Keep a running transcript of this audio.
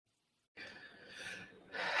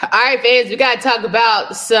All right, fans, we got to talk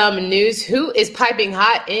about some news. Who is piping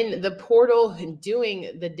hot in the portal and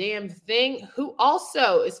doing the damn thing? Who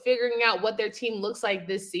also is figuring out what their team looks like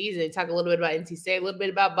this season? Talk a little bit about NC State, a little bit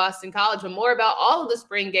about Boston College, but more about all of the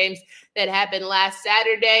spring games that happened last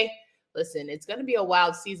Saturday. Listen, it's going to be a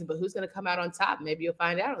wild season, but who's going to come out on top? Maybe you'll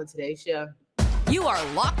find out on today's show. You are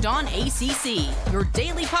Locked On ACC, your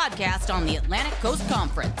daily podcast on the Atlantic Coast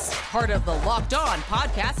Conference. Part of the Locked On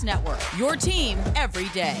Podcast Network, your team every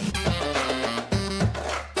day.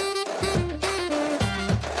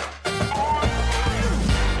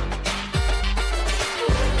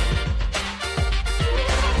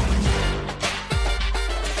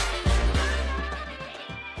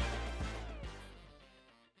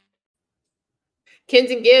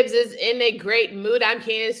 Kenton Gibbs is in a great mood. I'm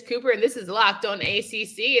Candace Cooper, and this is Locked On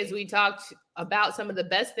ACC as we talked about some of the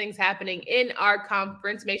best things happening in our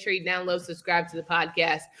conference. Make sure you download, subscribe to the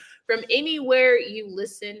podcast from anywhere you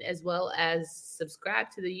listen, as well as subscribe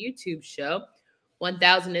to the YouTube show.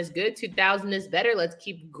 1,000 is good, 2,000 is better. Let's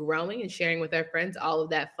keep growing and sharing with our friends all of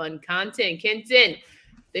that fun content. Kenton,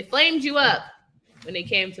 they flamed you up when they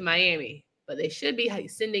came to Miami, but they should be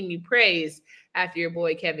sending you praise after your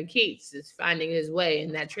boy Kevin Keats is finding his way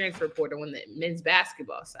in that transfer portal on the men's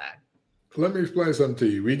basketball side. Let me explain something to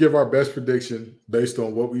you. We give our best prediction based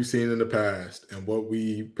on what we've seen in the past and what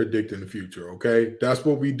we predict in the future, okay? That's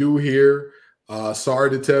what we do here. Sorry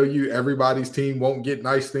to tell you, everybody's team won't get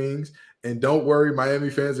nice things. And don't worry, Miami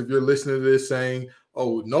fans, if you're listening to this saying,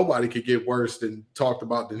 oh, nobody could get worse than talked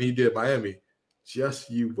about than he did Miami, just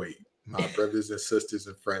you wait, my brothers and sisters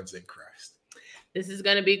and friends in Christ. This is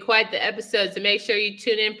going to be quite the episode, so make sure you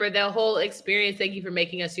tune in for the whole experience. Thank you for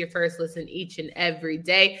making us your first listen each and every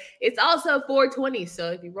day. It's also 420,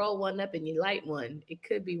 so if you roll one up and you light one, it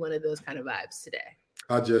could be one of those kind of vibes today.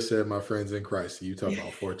 I just said my friends in Christ. You talk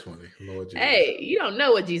about 420. Lord Jesus. Hey, you don't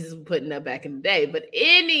know what Jesus was putting up back in the day. But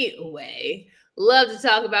anyway, love to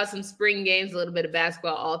talk about some spring games, a little bit of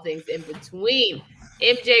basketball, all things in between.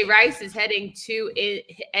 MJ Rice is heading to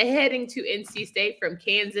NC State from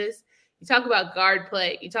Kansas. You talk about guard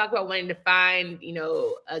play. You talk about wanting to find,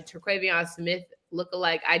 a Terquavion Smith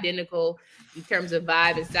lookalike identical in terms of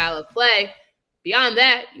vibe and style of play. Beyond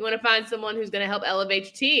that, you want to find someone who's going to help elevate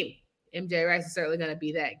your team. MJ Rice is certainly going to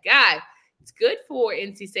be that guy. It's good for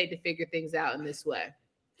NC State to figure things out in this way.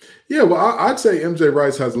 Yeah, well, I'd say MJ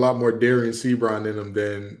Rice has a lot more Darian Sebron in him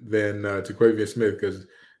than Terquavion Smith, because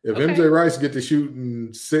if MJ Rice get to shooting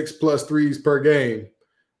 6+ threes per game,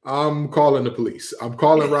 I'm calling the police. I'm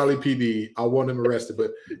calling Raleigh PD. I want him arrested. But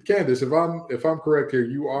Candace, if I'm correct here,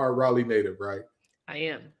 you are a Raleigh native, right? I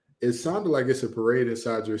am. It sounded like it's a parade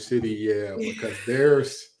inside your city, yeah, because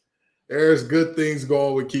there's good things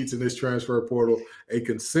going with Keats in this transfer portal. A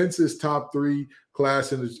consensus top 3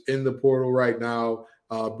 class in the portal right now,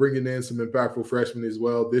 bringing in some impactful freshmen as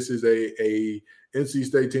well. This is a NC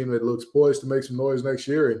State team that looks poised to make some noise next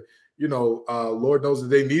year. And, Lord knows that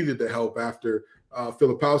they needed the help after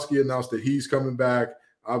Filipowski announced that he's coming back.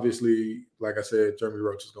 Obviously, like I said, Jeremy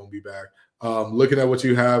Roach is going to be back. Looking at what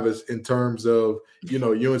you have is in terms of,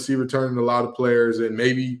 UNC returning a lot of players and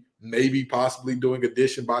maybe possibly doing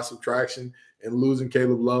addition by subtraction and losing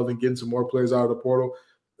Caleb Love and getting some more players out of the portal.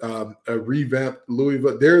 A revamped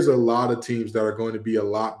Louisville. There's a lot of teams that are going to be a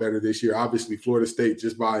lot better this year. Obviously, Florida State,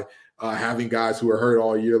 just by having guys who were hurt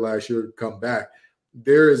all year last year come back.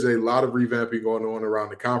 There is a lot of revamping going on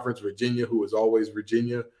around the conference. Virginia, who is always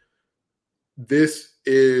Virginia. This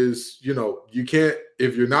is, you can't,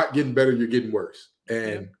 if you're not getting better, you're getting worse.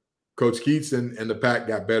 And Coach Keats and the Pack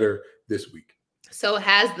got better this week. So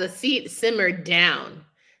has the seat simmered down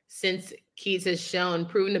since Keats has shown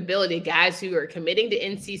proven ability, guys who are committing to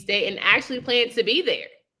NC State and actually plan to be there?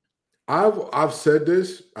 I've said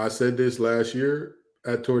this. I said this last year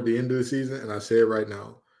toward the end of the season, and I say it right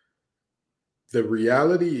now. The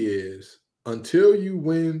reality is, until you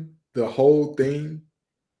win the whole thing,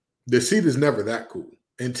 the seat is never that cool.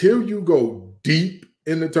 Until you go deep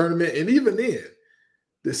in the tournament, and even then,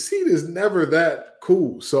 the seat is never that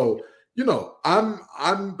cool. So, I'm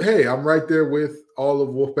right there with all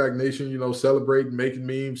of Wolfpack Nation, celebrating, making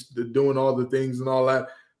memes, doing all the things and all that.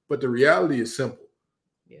 But the reality is simple.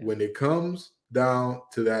 Yeah. When it comes down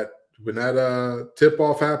to that, when that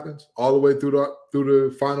tip-off happens, all the way through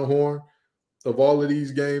the final horn of all of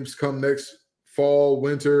these games come next fall,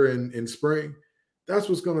 winter, and spring, that's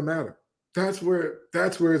what's going to matter. That's where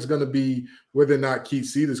it's going to be, whether or not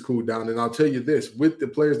Keith's seat is cooled down. And I'll tell you this, with the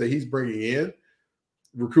players that he's bringing in,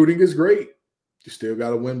 recruiting is great. You still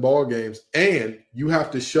got to win ball games, and you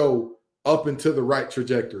have to show up into the right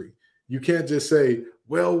trajectory. You can't just say,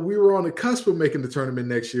 Well, we were on the cusp of making the tournament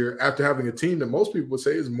next year after having a team that most people would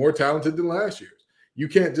say is more talented than last year's. You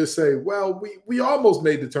can't just say, well, we almost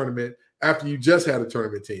made the tournament after you just had a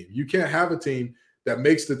tournament team. You can't have a team that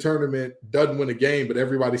makes the tournament, doesn't win a game, but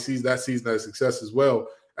everybody sees that season as success as well.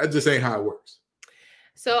 That just ain't how it works.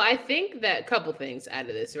 So I think that a couple things out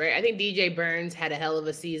of this, right? I think DJ Burns had a hell of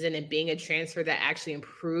a season, and being a transfer that actually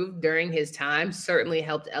improved during his time certainly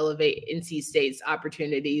helped elevate NC State's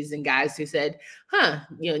opportunities, and guys who said,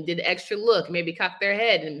 did an extra look, maybe cocked their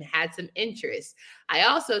head and had some interest. I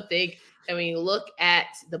also think, I mean, look at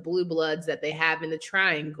the blue bloods that they have in the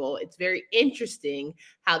triangle. It's very interesting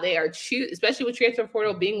how they are especially with transfer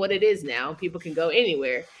portal being what it is now. People can go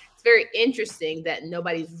anywhere. It's very interesting that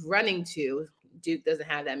nobody's running to. Duke doesn't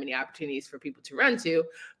have that many opportunities for people to run to.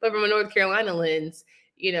 But from a North Carolina lens,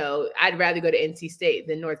 I'd rather go to NC State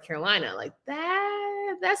than North Carolina. Like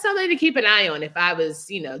that's something to keep an eye on if I was,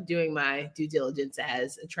 doing my due diligence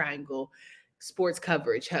as a Triangle sports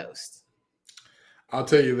coverage host. I'll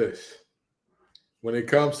tell you this. When it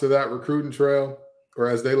comes to that recruiting trail, or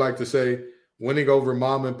as they like to say, winning over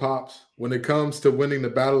mom and pops, when it comes to winning the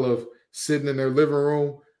battle of sitting in their living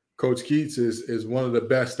room, Coach Keats is one of the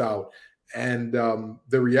best out. And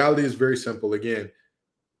the reality is very simple. Again,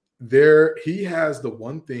 he has the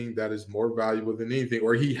one thing that is more valuable than anything,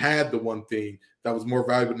 or he had the one thing that was more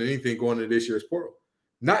valuable than anything going into this year's portal.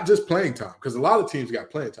 Not just playing time, because a lot of teams got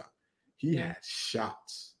playing time. He had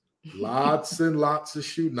shots, lots and lots of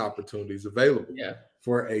shooting opportunities available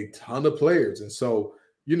for a ton of players. And so,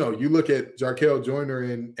 you look at Jarkel Joyner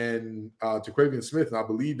and Jaquavian Smith, and I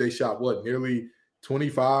believe they shot nearly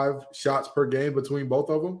 25 shots per game between both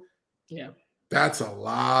of them. Yeah. That's a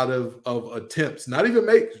lot of attempts, not even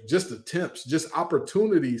just attempts, just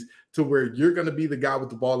opportunities to where you're going to be the guy with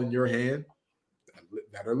the ball in your hand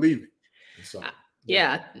that are leaving. So,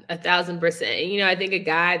 1,000%. I think a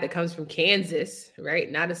guy that comes from Kansas,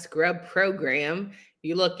 right? Not a scrub program.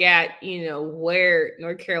 You look at, where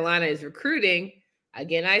North Carolina is recruiting.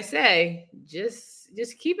 Again, I say just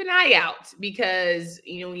keep an eye out, because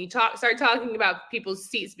when you start talking about people's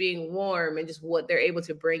seats being warm and just what they're able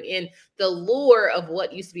to bring in, the lure of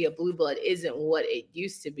what used to be a blue blood isn't what it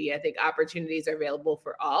used to be. I think opportunities are available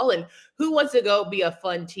for all, and who wants to go be a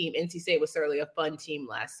fun team? NC State was certainly a fun team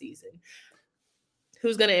last season.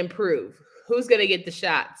 Who's going to improve? Who's going to get the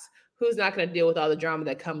shots? Who's not going to deal with all the drama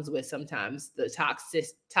that comes with sometimes the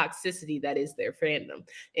toxicity that is their fandom?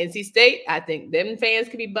 NC State, I think them fans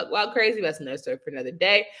could be buck wild crazy. That's another story for another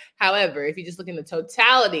day. However, if you just look in the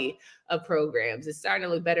totality of programs, it's starting to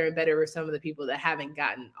look better and better for some of the people that haven't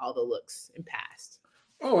gotten all the looks in past.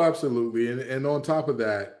 Oh, absolutely. And on top of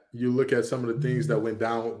that, you look at some of the things that went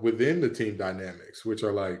down within the team dynamics, which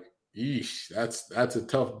are like, yeesh, that's a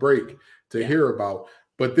tough break to hear about.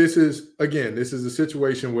 But this is a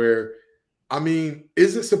situation where,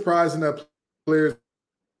 is it surprising that players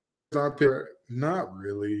aren't there? Not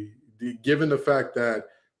really, given the fact that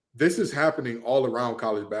this is happening all around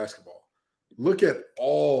college basketball. Look at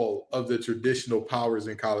all of the traditional powers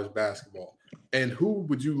in college basketball. And who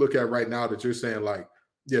would you look at right now that you're saying, like,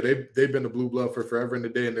 yeah, they've been a blue blood for forever and a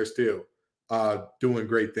day, and they're still doing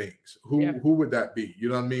great things? Who would that be? You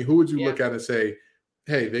know what I mean? Who would you look at and say,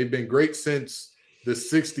 hey, they've been great since the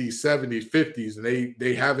 60s, 70s, 50s,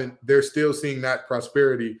 and they're still seeing that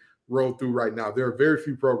prosperity roll through right now. There are very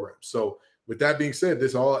few programs. So with that being said,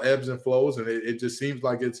 this all ebbs and flows, and it just seems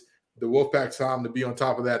like it's the Wolfpack's time to be on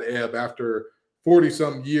top of that ebb after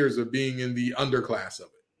 40-something years of being in the underclass of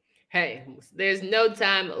it. Hey, there's no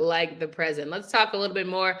time like the present. Let's talk a little bit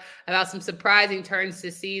more about some surprising turns to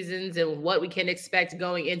seasons and what we can expect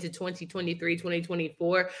going into 2023,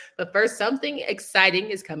 2024. But first, something exciting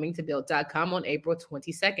is coming to Built.com on April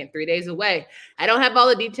 22nd, 3 days away. I don't have all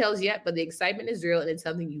the details yet, but the excitement is real, and it's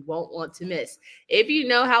something you won't want to miss. If you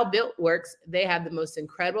know how Built works, they have the most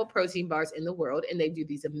incredible protein bars in the world, and they do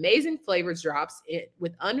these amazing flavor drops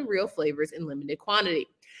with unreal flavors in limited quantity.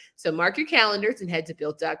 So mark your calendars and head to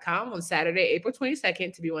Built.com on Saturday, April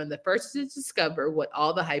 22nd to be one of the first to discover what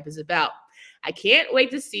all the hype is about. I can't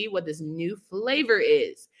wait to see what this new flavor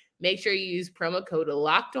is. Make sure you use promo code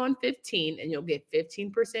LOCKEDON15 and you'll get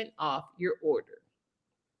 15% off your order.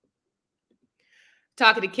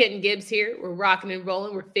 Talking to Kenton Gibbs here. We're rocking and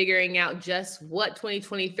rolling. We're figuring out just what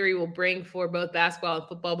 2023 will bring for both basketball and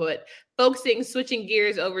football, but switching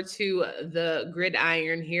gears over to the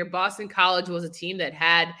gridiron here. Boston College was a team that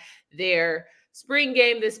had their spring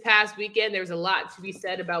game this past weekend. There's a lot to be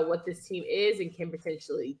said about what this team is and can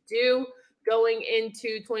potentially do going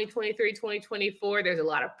into 2023, 2024. There's a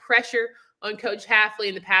lot of pressure on Coach Hafley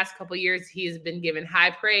in the past couple of years. He has been given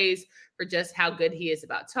high praise for just how good he is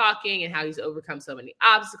about talking and how he's overcome so many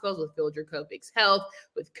obstacles with Phil Jurkovec's health,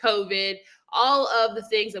 with COVID, all of the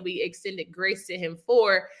things that we extended grace to him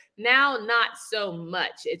for. Now, not so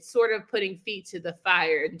much. It's sort of putting feet to the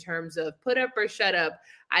fire in terms of put up or shut up.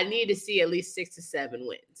 I need to see at least 6 to 7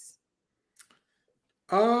 wins.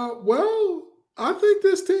 Well, I think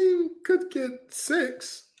this team could get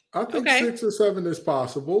 6. I think 6 or 7 is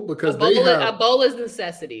possible because a bowl is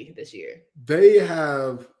necessity this year. They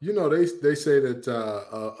have, they say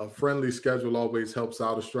that a friendly schedule always helps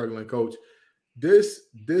out a struggling coach. This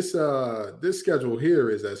schedule here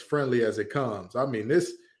is as friendly as it comes. I mean,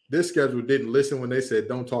 this schedule didn't listen when they said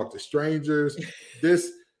don't talk to strangers.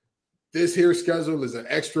 This here schedule is an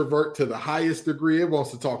extrovert to the highest degree. It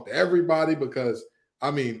wants to talk to everybody because,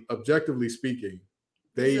 I mean, objectively speaking,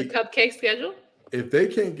 it's a cupcake schedule. If they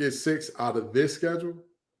can't get 6 out of this schedule,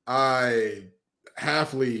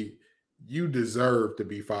 Hafley, you deserve to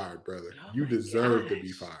be fired, brother. You deserve to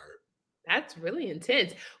be fired. That's really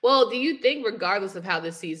intense. Well, do you think, regardless of how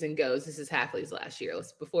this season goes, this is Hafley's last year?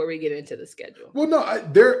 Before we get into the schedule. Well, no,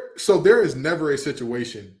 there is never a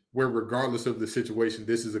situation where, regardless of the situation,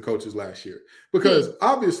 this is a coach's last year. Because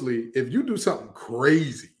obviously, if you do something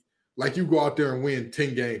crazy, like you go out there and win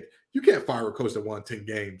 10 games, you can't fire a coach that won 10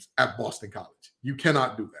 games at Boston College. You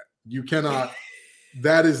cannot do that. You cannot.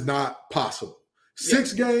 That is not possible.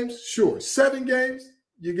 6 games, sure. 7 games,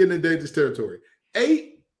 you're getting in dangerous territory.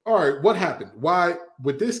 8, all right, what happened? Why,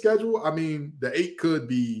 with this schedule, I mean, the 8 could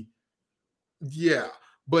be,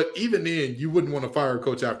 but even then, you wouldn't want to fire a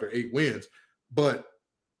coach after 8 wins. But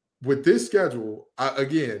with this schedule,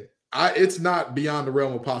 it's not beyond the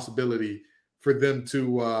realm of possibility for them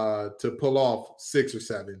to pull off 6 or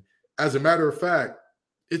 7. As a matter of fact,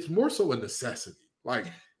 it's more so a necessity. Like,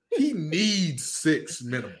 he needs 6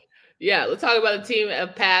 minimum. Yeah, let's talk about the team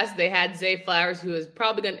of past. They had Zay Flowers, who is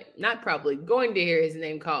going to hear his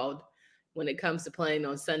name called when it comes to playing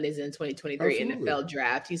on Sundays in 2023 NFL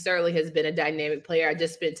draft. He certainly has been a dynamic player. I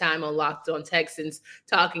just spent time on Locked On Texans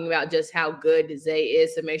talking about just how good Zay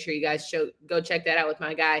is. So make sure you guys go check that out with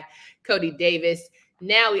my guy, Cody Davis.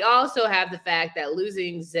 Now we also have the fact that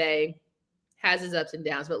losing Zay has his ups and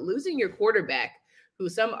downs, but losing your quarterback, who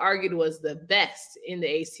some argued was the best in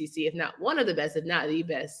the ACC, if not one of the best, if not the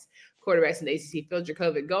best quarterbacks in the ACC, Phil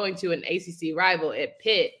Jurkovec, going to an ACC rival at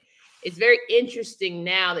Pitt. It's very interesting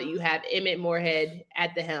now that you have Emmett Morehead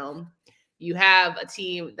at the helm. You have a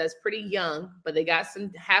team that's pretty young, but they got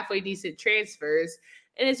some halfway decent transfers,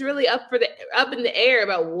 and it's really up in the air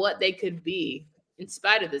about what they could be in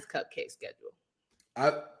spite of this cupcake schedule.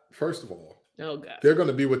 First of all, oh God, they're going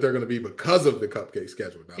to be what they're going to be because of the cupcake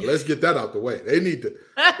schedule. Now, let's get that out the way. They need to,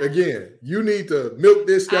 you need to milk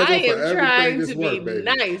this schedule for everything that's work, baby.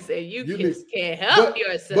 Nice, and you can't help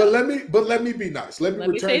yourself. But let me be nice. Let me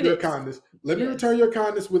return your kindness. Let me return your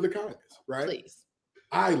kindness with a kindness, right? Please.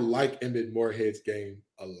 I like Emmett Morehead's game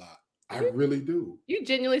a lot. I really do. You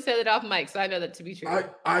genuinely said it off mic, so I know that to be true.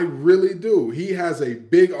 I really do. He has a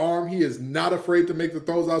big arm. He is not afraid to make the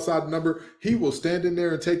throws outside the number. He will stand in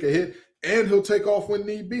there and take a hit, and he'll take off when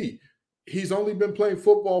need be. He's only been playing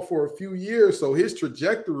football for a few years, so his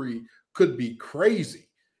trajectory could be crazy.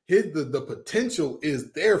 The potential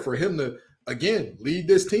is there for him to, again, lead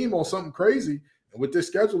this team on something crazy. And with this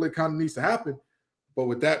schedule, it kind of needs to happen. But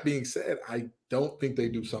with that being said, I don't think they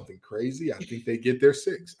do something crazy. I think they get their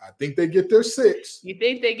 6. I think they get their 6. You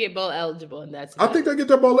think they get bowl eligible, and that's I think they get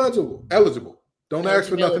their bowl eligible. Don't ask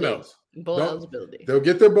for nothing else. Eligibility. They'll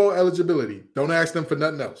get their bowl eligibility. Don't ask them for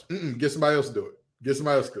nothing else. Get somebody else to do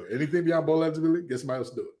it. Anything beyond bowl eligibility, get somebody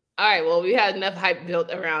else to do it. All right, well, we had enough hype built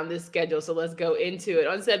around this schedule, so let's go into it.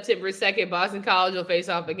 On September 2nd, Boston College will face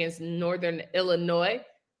off against Northern Illinois.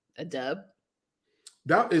 A dub.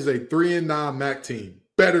 That is a 3-9 MAC team.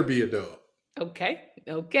 Better be a dub. Okay.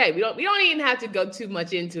 We don't even have to go too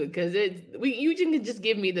much into it because you can just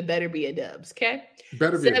give me the better be a dubs. Okay.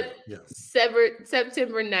 Better be a dub. Yeah.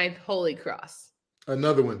 September 9th, Holy Cross.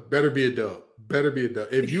 Another one. Better be a dub.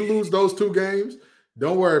 If you lose those 2 games,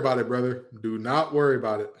 don't worry about it, brother. Do not worry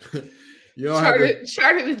about it. You don't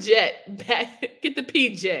charter the jet. Get the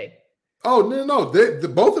PJ. Oh, no.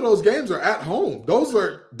 Both of those games are at home. Those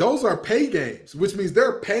are pay games, which means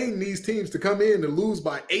they're paying these teams to come in and lose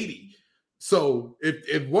by 80. So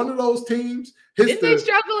if one of those teams didn't they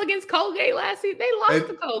struggle against Colgate last season? They lost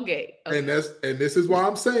to Colgate. Okay. And this is why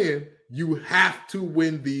I'm saying you have to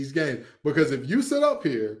win these games. Because if you sit up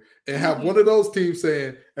here and have one of those teams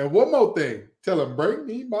saying, and one more thing, tell them, bring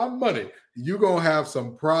me my money, you're gonna have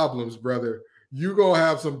some problems, brother. You're going to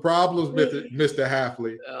have some problems, Mr.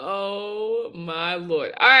 Hafley. Oh, my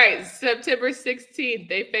Lord. All right, September 16th,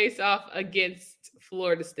 they face off against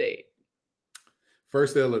Florida State.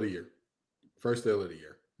 First L of the year.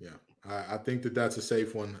 Yeah. I think that's a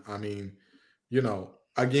safe one. I mean,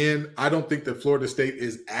 again, I don't think that Florida State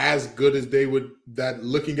is as good as that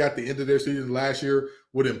looking at the end of their season last year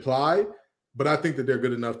would imply, but I think that they're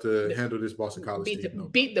good enough to handle this Boston College team.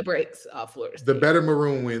 Beat the brakes off Florida State. The better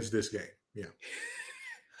Maroon wins this game. Yeah.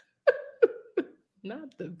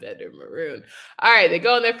 Not the better Maroon. All right, they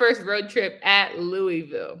go on their first road trip at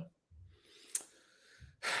Louisville.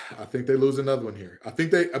 I think they lose another one here. I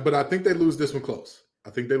think they lose this one close.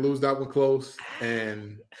 I think they lose that one close.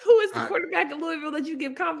 And who is the quarterback of Louisville that you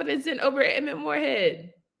give confidence in over Emmett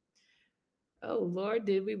Morehead? Oh, Lord,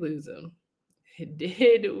 did we lose him?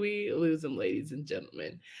 Did we lose him, ladies and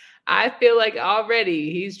gentlemen? I feel like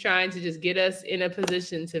already he's trying to just get us in a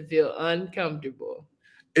position to feel uncomfortable.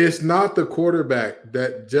 It's not the quarterback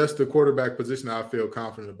just the quarterback position I feel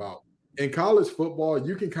confident about. In college football,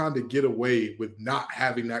 you can kind of get away with not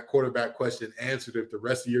having that quarterback question answered if the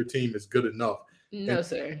rest of your team is good enough. No,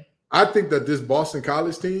 sir. I think that this Boston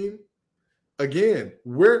College team, again,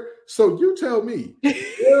 so you tell me,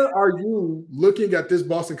 where are you looking at this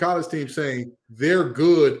Boston College team saying they're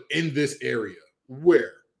good in this area?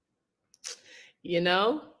 Where?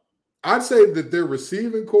 I'd say that their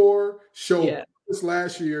receiving core showed this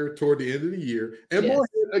last year toward the end of the year. And more,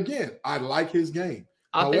 again, I like his game.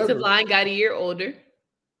 Offensive line got a year older.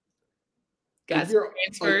 Got some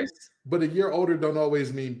transfers. But a year older don't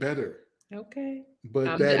always mean better. Okay.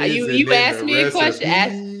 But you asked me a question.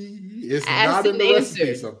 It's not in the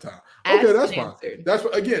recipe sometimes. Okay, that's fine. That's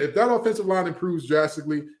again, if that offensive line improves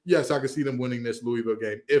drastically, yes, I can see them winning this Louisville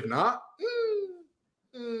game. If not,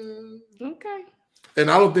 okay.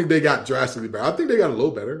 And I don't think they got drastically better. I think they got a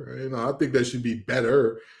little better. I think they should be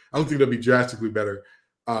better. I don't think they'll be drastically better.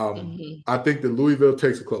 I think that Louisville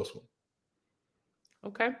takes a close one.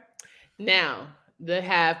 Okay. Now, they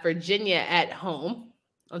have Virginia at home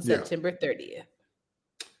on September 30th.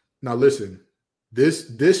 Now, listen,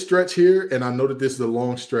 this stretch here, and I know that this is a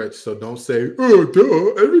long stretch, so don't say, oh,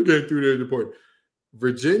 duh, every game through there is important.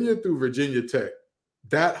 Virginia through Virginia Tech,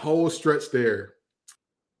 that whole stretch there.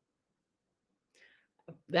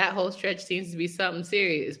 That whole stretch seems to be something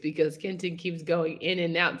serious because Kenton keeps going in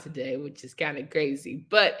and out today, which is kind of crazy.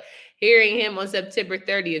 But hearing him on September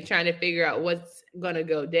 30th trying to figure out what's going to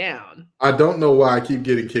go down. I don't know why I keep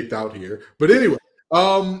getting kicked out here. But anyway,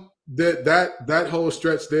 that whole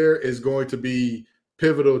stretch there is going to be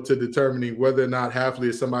pivotal to determining whether or not Hafley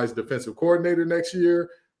is somebody's defensive coordinator next year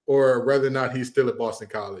or whether or not he's still at Boston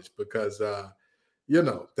College because,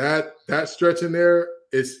 that stretch in there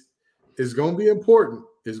is going to be important.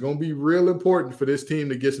 It's going to be real important for this team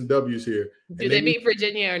to get some W's here. Do they beat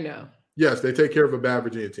Virginia or no? Yes, they take care of a bad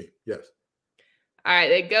Virginia team. Yes. All right,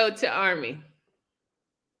 they go to Army.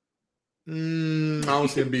 I don't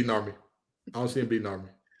see them beating Army.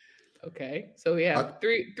 Okay, so we have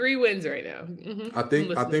three wins right now. Mm-hmm. I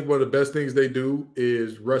think one of the best things they do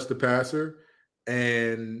is rush the passer,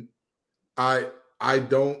 and I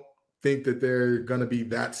don't think that they're going to be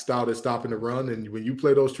that stout at stopping the run. And when you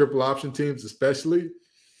play those triple option teams, especially,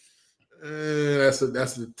 that's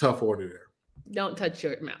a tough order there. Don't touch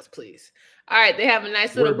your mouse, please. All right, they have a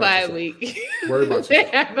nice little bye week. Worry about They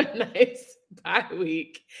have a nice bye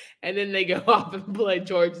week, and then they go off and play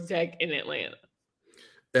Georgia Tech in Atlanta.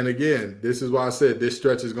 And again, this is why I said this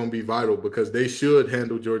stretch is going to be vital because they should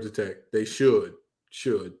handle Georgia Tech. They should.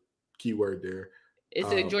 Keyword there.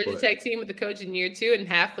 It's a Georgia Tech team with the coach in year 2 and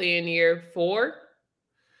Hafley in year 4,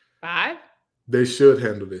 5. They should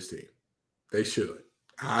handle this team. They should.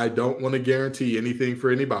 I don't want to guarantee anything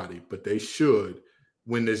for anybody, but they should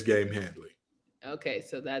win this game handily. Okay,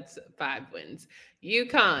 so that's 5 wins.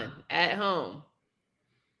 UConn at home.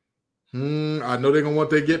 I know they're going to want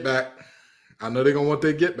their get back. I know they're going to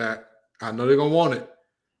want it.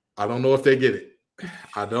 I don't know if they get it.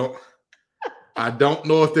 I don't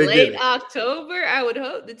know if they get it. Late October, I would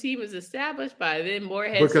hope the team is established by then.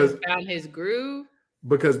 Morehead has found his groove.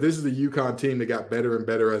 Because this is a UConn team that got better and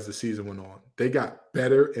better as the season went on. They got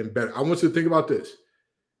better and better. I want you to think about this.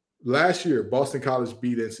 Last year, Boston College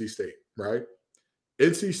beat NC State, right?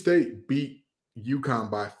 NC State beat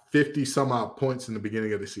UConn by 50-some-odd points in the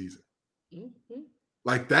beginning of the season. Mm-hmm.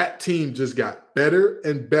 Like that team just got better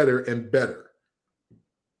and better and better.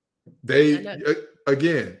 They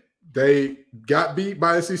got beat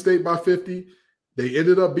by NC State by 50. They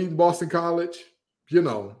ended up beating Boston College.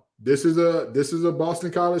 This is a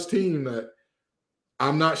Boston College team that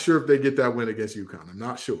I'm not sure if they get that win against UConn. I'm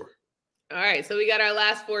not sure. All right, so we got our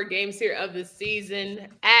last 4 games here of the season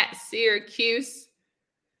at Syracuse.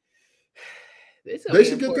 They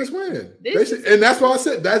should get this win. And that's why I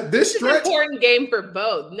said that this stretch is an important game for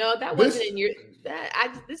both. No, that wasn't in your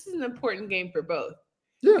this is an important game for both.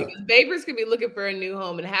 Yeah. Because Babers could be looking for a new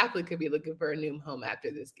home and Hafley could be looking for a new home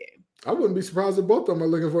after this game. I wouldn't be surprised if both of them are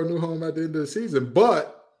looking for a new home at the end of the season.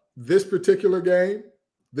 But this particular game,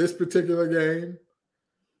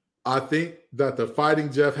 I think that the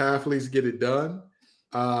Fighting Jeff Hafleys get it done.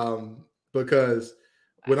 Because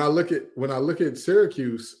when I look at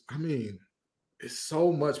Syracuse, I mean, it's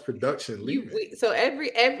so much production leaving. So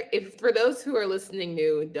if for those who are listening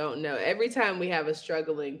new and don't know, every time we have a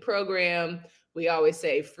struggling program, we always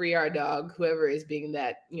say free our dog, whoever is being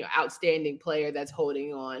that outstanding player that's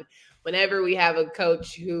holding on. Whenever we have a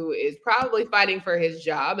coach who is probably fighting for his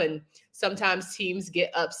job, and sometimes teams get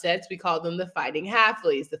upsets, we call them the Fighting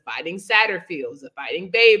Hafleys, the Fighting Satterfields, the Fighting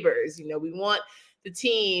Babers. We want the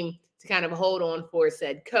team to kind of hold on for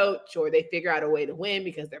said coach, or they figure out a way to win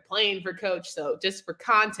because they're playing for coach. So just for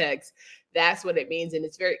context, that's what it means. And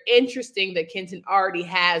it's very interesting that Kenton already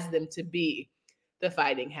has them to be the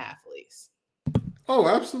Fighting Hafleys. Oh,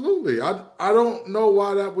 absolutely. I don't know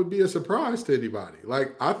why that would be a surprise to anybody.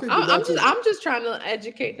 Like, I think I'm just trying to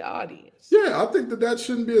educate the audience. Yeah, I think that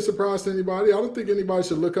shouldn't be a surprise to anybody. I don't think anybody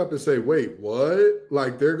should look up and say, wait, what?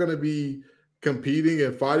 Like, they're going to be competing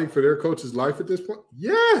and fighting for their coach's life at this point?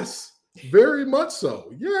 Yes, very much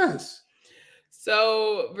so. Yes.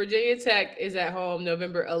 So Virginia Tech is at home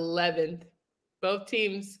November 11th. Both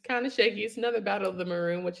teams kind of shaky. It's another battle of the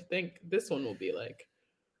maroon. What you think this one will be like?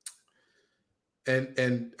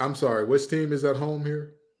 And I'm sorry, which team is at home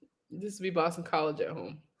here? This will be Boston College at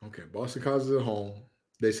home. Okay, Boston College is at home.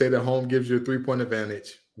 They say that home gives you a 3-point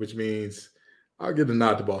advantage, which means I'll give a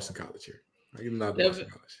nod to Boston College here. Boston College.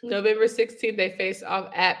 November 16th, they face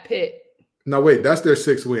off at Pitt. No, wait, that's their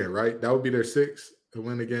 6th win, right? That would be their 6th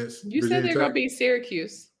win against You Virginia said they're going to beat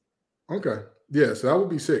Syracuse. Okay. Yeah, so that would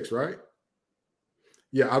be 6, right?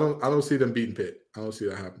 Yeah, I don't see them beating Pitt. I don't see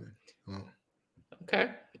that happening. Oh. Okay.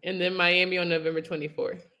 And then Miami on November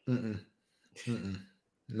 24th.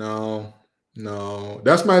 No.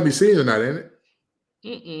 That's Miami senior night, ain't it?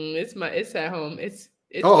 It's at home. It's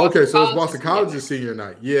okay. So it's Boston College's senior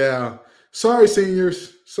night. Yeah. Sorry,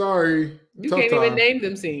 seniors. Sorry. You can't even name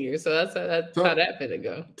them seniors. So that's how that finna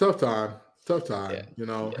go. Tough time.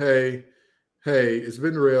 Yeah. Hey, it's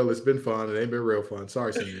been real. It's been fun. It ain't been real fun.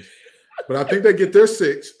 Sorry, seniors. But I think they get their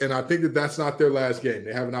 6th, and I think that's not their last game.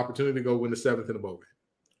 They have an opportunity to go win the 7th in the bowl game.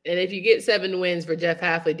 And if you get 7 wins for Jeff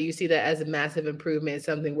Hafley, do you see that as a massive improvement,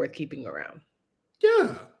 something worth keeping around?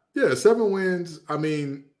 Yeah, 7 wins. I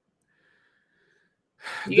mean,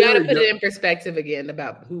 you got to put it in perspective again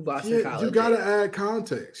about who Boston College is. You got to add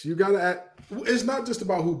context. It's not just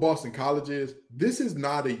about who Boston College is. This is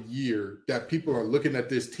not a year that people are looking at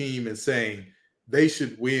this team and saying they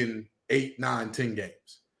should win 8, 9, 10 games.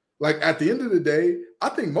 Like, at the end of the day, I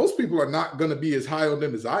think most people are not going to be as high on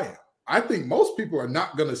them as I am. I think most people are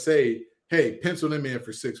not going to say, hey, pencil them in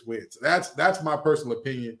for 6 wins. That's my personal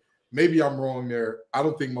opinion. Maybe I'm wrong there. I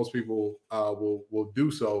don't think most people will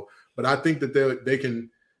do so. But I think that they can,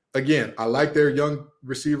 again, I like their young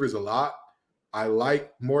receivers a lot. I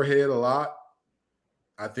like Moorhead a lot.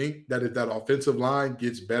 I think that if that offensive line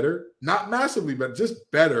gets better, not massively, but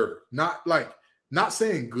just better, not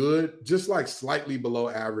saying good, just like slightly below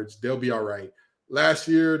average, they'll be all right. Last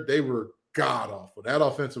year, they were god-awful. That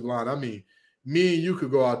offensive line, I mean, me and you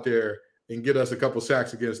could go out there and get us a couple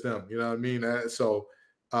sacks against them. You know what I mean? So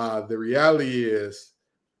the reality is,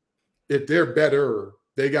 if they're better,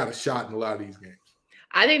 they got a shot in a lot of these games.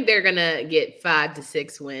 I think they're going to get 5 to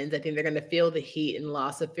 6 wins. I think they're going to feel the heat and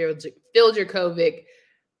loss of Phil Jurkovec.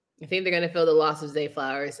 I think they're going to feel the loss of Zay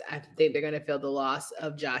Flowers. I think they're going to feel the loss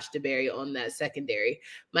of Josh DeBerry on that secondary.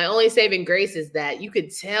 My only saving grace is that you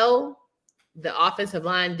could tell the offensive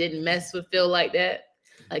line didn't mess with Phil like that.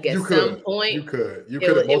 Like at some point,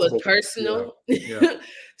 it was personal. Yeah.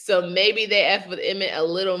 So maybe they F with Emmett a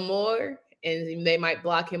little more and they might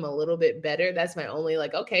block him a little bit better. That's my only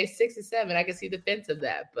 6 or 7. I can see the fence of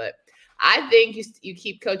that. But I think you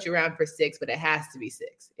keep Coach around for 6, but it has to be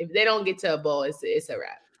 6. If they don't get to a bowl, it's a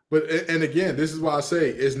wrap. But and again, this is why I say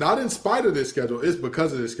it's not in spite of this schedule. It's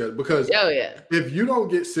because of this schedule. Because if you don't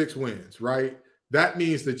get 6 wins, right, that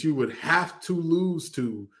means that you would have to lose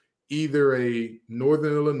to either a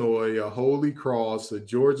Northern Illinois, a Holy Cross, a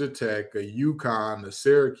Georgia Tech, a UConn, a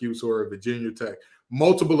Syracuse, or a Virginia Tech.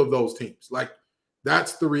 Multiple of those teams. Like,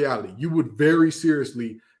 that's the reality. You would very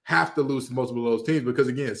seriously have to lose to multiple of those teams because,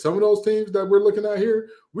 again, some of those teams that we're looking at here,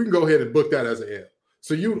 we can go ahead and book that as an L.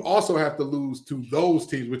 So you would also have to lose to those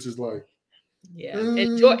teams, which is like, and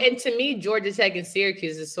to me, Georgia Tech and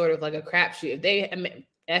Syracuse is sort of like a crapshoot.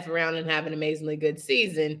 F around and have an amazingly good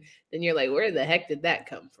season, then you're like, where the heck did that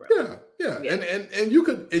come from? Yeah. And you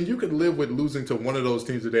could live with losing to one of those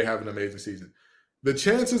teams if they have an amazing season. The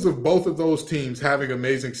chances of both of those teams having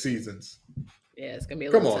amazing seasons. Yeah, it's gonna be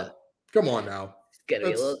a little tough. Come on now.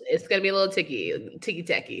 It's gonna be a little ticky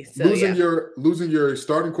tacky. So losing your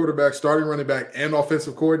starting quarterback, starting running back, and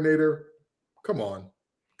offensive coordinator. Come on.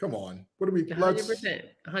 What do we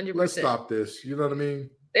 100%. Let's stop this. You know what I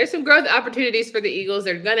mean? There's some growth opportunities for the Eagles.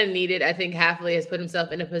 They're going to need it. I think Hafley has put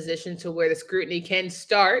himself in a position to where the scrutiny can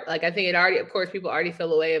start. Like, I think it already, of course, people already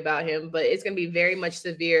feel away about him, but it's going to be very much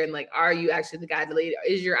severe. And like, are you actually the guy to lead?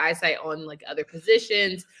 Is your eyesight on like other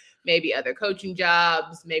positions, maybe other coaching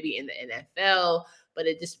jobs, maybe in the NFL? But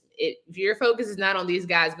if your focus is not on these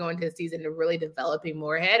guys going to the season and really developing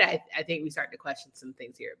more ahead, I think we start to question some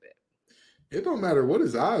things here a bit. It don't matter what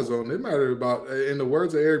his eyes on. It matters about, in the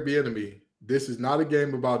words of Eric Bieniemy, this is not a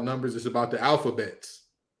game about numbers. It's about the alphabets.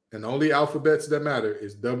 And the only alphabets that matter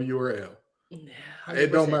is W or L. 100%.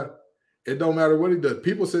 It don't matter. It don't matter what he does.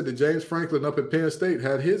 People said that James Franklin up at Penn State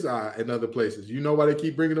had his eye in other places. You know why they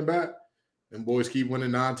keep bringing him back? And boys keep winning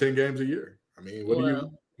 9-10 games a year. I mean, what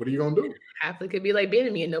are you going to do? Hafley could be like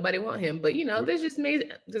Bieniemy and nobody want him. But,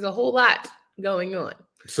 there's a whole lot going on.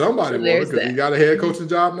 Somebody wants him because he got a head coaching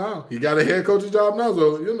job now.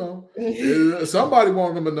 So, somebody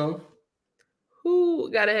wants him enough.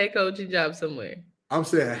 Who got a head coaching job somewhere? I'm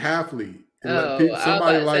saying Hafley.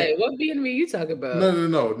 Somebody like what Bieniemy you talking about?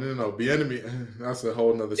 No. Bieniemy. That's a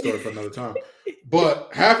whole nother story for another time.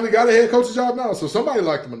 But Hafley got a head coaching job now, so somebody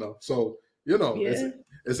liked him enough. So it's about.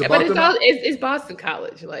 But it's Boston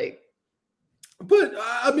College, like. But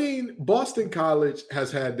I mean, Boston College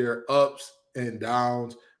has had their ups and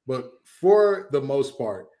downs, but for the most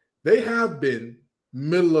part, they have been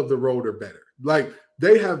middle of the road or better. Like.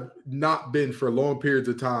 They have not been for long periods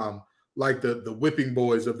of time like the whipping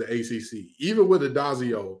boys of the ACC. Even with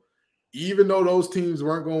Adazio, even though those teams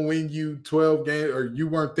weren't going to win you 12 games or you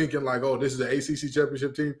weren't thinking like, oh, this is an ACC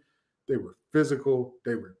championship team, they were physical,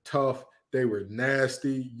 they were tough, they were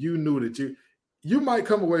nasty. You knew that you might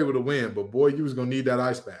come away with a win, but boy, you was going to need that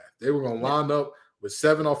ice bath. They were going to line up with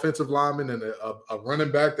 7 offensive linemen and a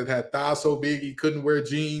running back that had thighs so big he couldn't wear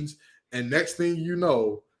jeans. And next thing you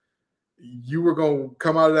know, you were going to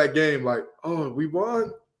come out of that game like, oh, we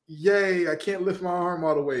won? Yay. I can't lift my arm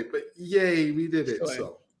all the way, but yay, we did it.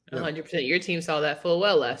 Sure. So, 100%. Your team saw that full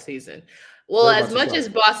well last season. Well, as much as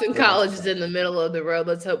Boston College is in the middle of the road,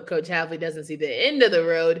 let's hope Coach Hafley doesn't see the end of the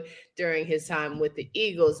road during his time with the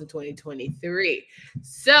Eagles in 2023.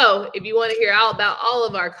 So if you want to hear all about all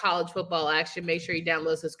of our college football action, make sure you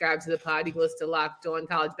download, subscribe to the pod. You can listen to Locked On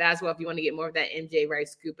College Basketball if you want to get more of that MJ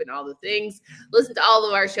Rice scoop and all the things. Listen to all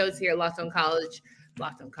of our shows here, Locked On College,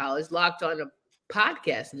 Locked On a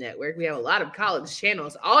Podcast Network. We have a lot of college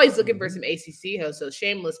channels, always looking for some ACC hosts. So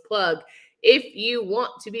shameless plug. If you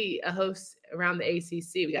want to be a host around the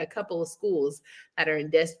ACC, we got a couple of schools that are in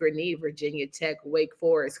desperate need: Virginia Tech, Wake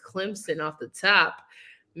Forest, Clemson off the top.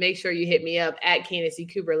 Make sure you hit me up at Candace C.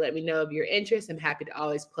 Cooper. Let me know of your interest. I'm happy to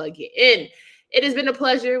always plug you in. It has been a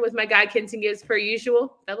pleasure with my guy, Kenton Gibbs, per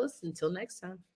usual. Fellas, until next time.